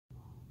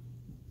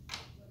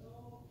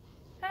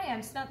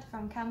I'm Samantha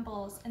from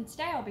Campbells, and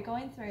today I'll be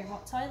going through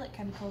what toilet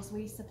chemicals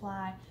we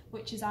supply,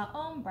 which is our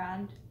own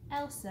brand,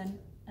 Elson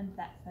and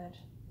Thetford.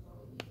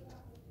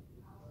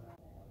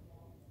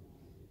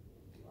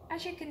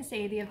 As you can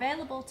see, the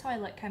available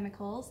toilet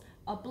chemicals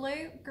are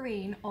blue,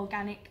 green,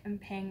 organic and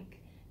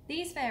pink.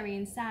 These vary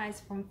in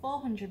size from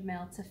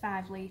 400ml to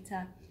 5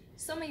 litre.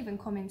 Some even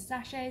come in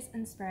sachets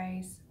and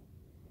sprays.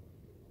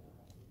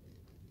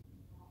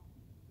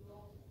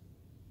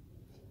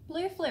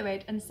 Blue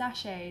fluid and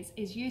sachets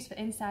is used for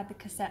inside the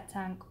cassette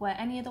tank where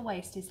any of the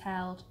waste is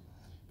held.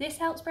 This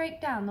helps break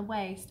down the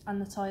waste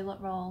and the toilet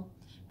roll.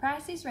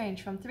 Prices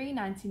range from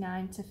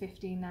 $3.99 to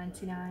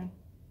 $15.99.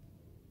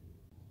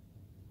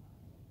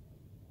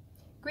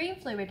 Green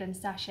fluid and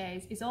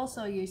sachets is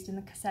also used in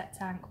the cassette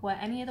tank where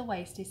any of the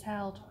waste is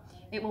held.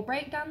 It will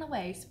break down the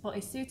waste but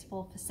is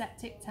suitable for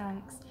septic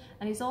tanks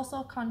and is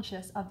also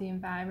conscious of the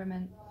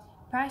environment.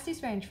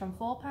 Prices range from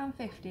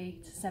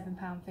 £4.50 to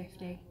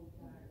 £7.50.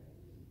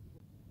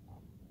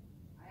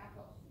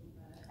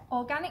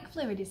 Organic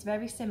fluid is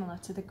very similar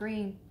to the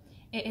green.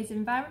 It is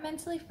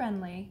environmentally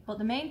friendly, but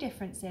the main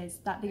difference is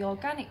that the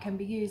organic can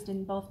be used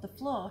in both the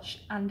flush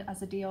and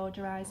as a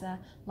deodoriser,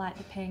 like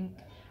the pink,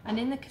 and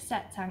in the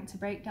cassette tank to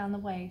break down the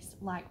waste,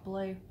 like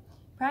blue.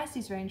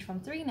 Prices range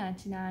from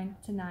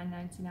 $3.99 to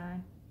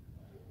 $9.99.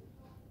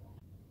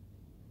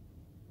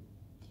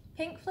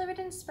 Pink fluid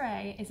and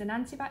spray is an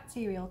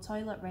antibacterial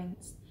toilet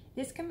rinse.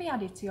 This can be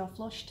added to your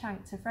flush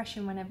tank to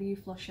freshen whenever you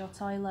flush your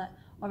toilet,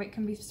 or it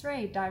can be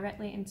sprayed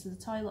directly into the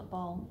toilet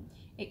bowl.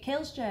 It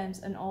kills germs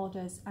and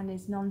odours and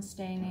is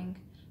non-staining.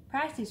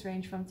 Prices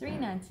range from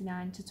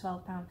 $3.99 to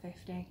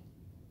 £12.50.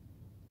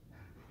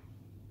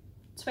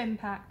 Twin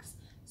packs.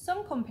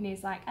 Some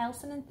companies like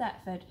Elson and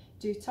Thetford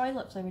do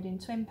toilet fluid in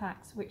twin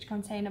packs which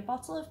contain a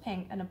bottle of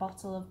pink and a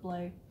bottle of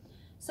blue.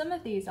 Some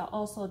of these are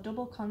also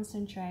double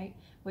concentrate,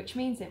 which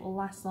means it will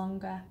last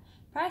longer.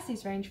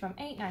 Prices range from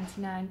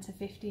 $8.99 to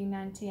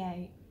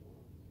 $15.98.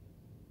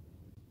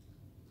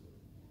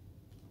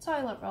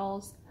 Toilet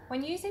rolls.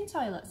 When using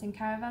toilets in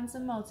caravans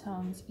and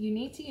motorhomes, you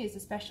need to use a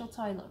special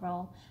toilet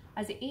roll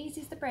as it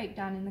eases the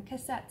breakdown in the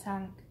cassette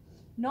tank.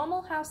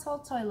 Normal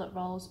household toilet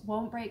rolls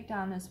won't break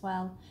down as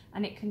well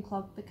and it can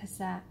clog the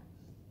cassette.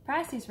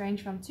 Prices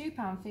range from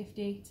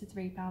 £2.50 to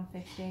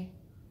 £3.50.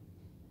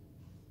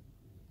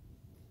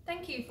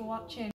 Thank you for watching.